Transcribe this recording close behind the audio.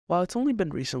While it's only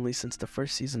been recently since the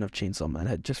first season of Chainsaw Man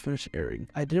had just finished airing,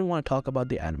 I didn't want to talk about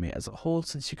the anime as a whole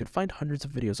since you could find hundreds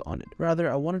of videos on it.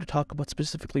 Rather, I wanted to talk about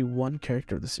specifically one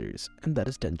character of the series, and that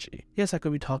is Denji. Yes, I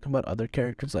could be talking about other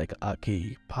characters like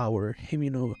Aki, Power,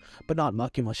 Himino, but not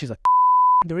Makima. She's a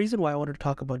The reason why I wanted to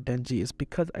talk about Denji is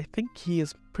because I think he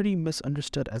is pretty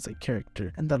misunderstood as a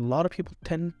character, and that a lot of people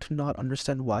tend to not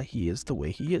understand why he is the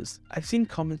way he is. I've seen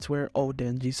comments where, oh,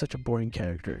 Denji is such a boring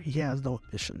character, he has no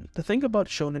ambition. The thing about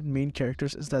shonen main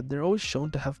characters is that they're always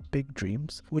shown to have big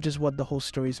dreams, which is what the whole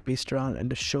story is based around, and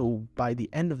to show by the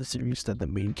end of the series that the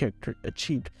main character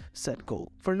achieved said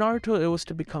goal. For Naruto, it was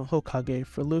to become Hokage,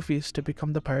 for Luffy it's to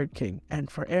become the Pirate King,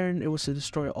 and for Eren it was to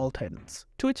destroy all titans.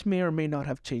 To which may or may not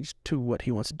have changed to what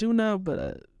he wants to do now,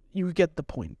 but you get the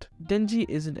point. Denji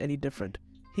isn't any different.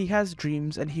 He has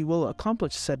dreams and he will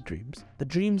accomplish said dreams. The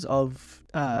dreams of,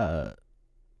 it's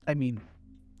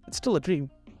still a dream.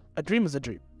 A dream is a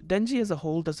dream. Denji as a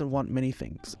whole doesn't want many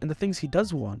things, and the things he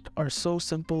does want are so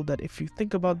simple that if you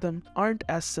think about them, aren't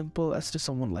as simple as to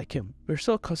someone like him. We're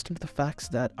so accustomed to the facts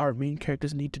that our main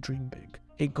characters need to dream big.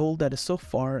 A goal that is so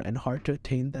far and hard to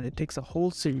attain that it takes a whole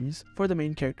series for the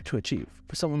main character to achieve.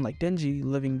 For someone like Denji,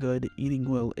 living good, eating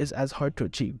well is as hard to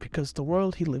achieve because the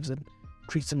world he lives in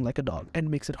treats him like a dog and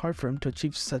makes it hard for him to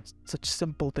achieve such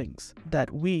simple things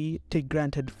that we take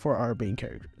granted for our main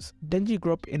characters. Denji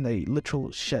grew up in a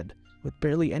literal shed with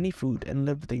barely any food and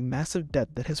lived with a massive debt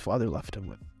that his father left him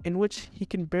with, in which he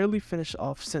can barely finish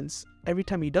off since every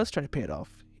time he does try to pay it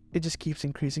off, it just keeps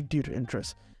increasing due to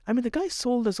interest. I mean, the guy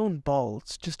sold his own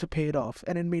balls just to pay it off,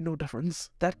 and it made no difference.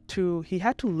 That too, he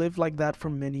had to live like that for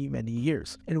many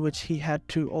years, in which he had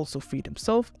to also feed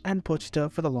himself and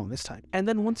Pochita for the longest time. And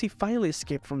then once he finally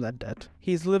escaped from that debt,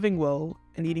 he's living well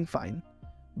and eating fine,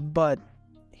 but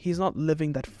he's not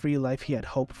living that free life he had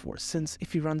hoped for, since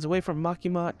if he runs away from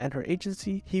Makima and her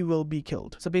agency, he will be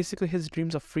killed. So basically his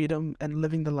dreams of freedom and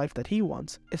living the life that he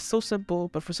wants is so simple,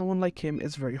 but for someone like him,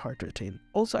 it's very hard to attain.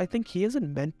 Also, I think he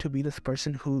isn't meant to be this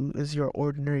person who is your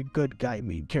ordinary good guy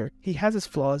main character. He has his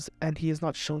flaws, and he is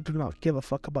not shown to not give a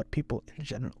fuck about people in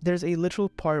general. There's a literal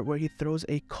part where he throws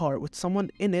a car with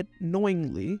someone in it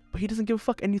knowingly, but he doesn't give a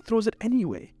fuck and he throws it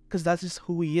anyway, because that's just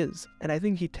who he is. And I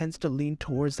think he tends to lean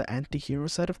towards the anti-hero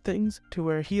side of things, to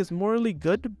where he is morally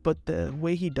good, but the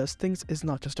way he does things is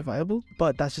not justifiable,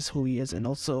 but that's just who he is. And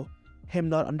also, him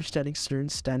not understanding certain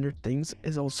standard things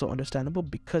is also understandable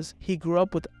because he grew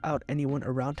up without anyone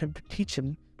around him to teach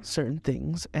him certain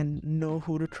things and know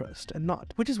who to trust and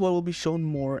not, which is what will be shown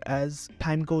more as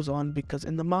time goes on, because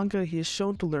in the manga he is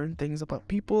shown to learn things about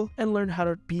people and learn how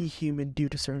to be human due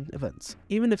to certain events.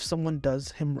 Even if someone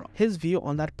does him wrong, his view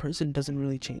on that person doesn't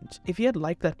really change. If he had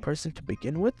liked that person to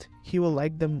begin with, he will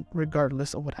like them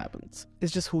regardless of what happens.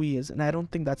 It's just who he is, and I don't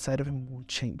think that side of him will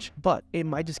change, but it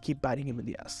might just keep biting him in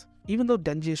the ass. Even though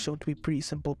Denji is shown to be a pretty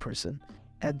simple person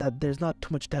and that there's not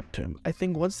too much depth to him, I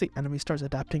think once the anime starts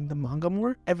adapting the manga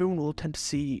more, everyone will tend to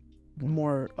see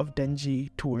more of Denji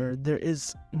to where there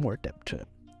is more depth to him,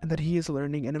 and that he is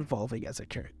learning and evolving as a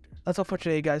character. That's all for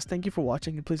today, guys. Thank you for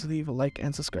watching, and please leave a like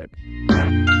and subscribe.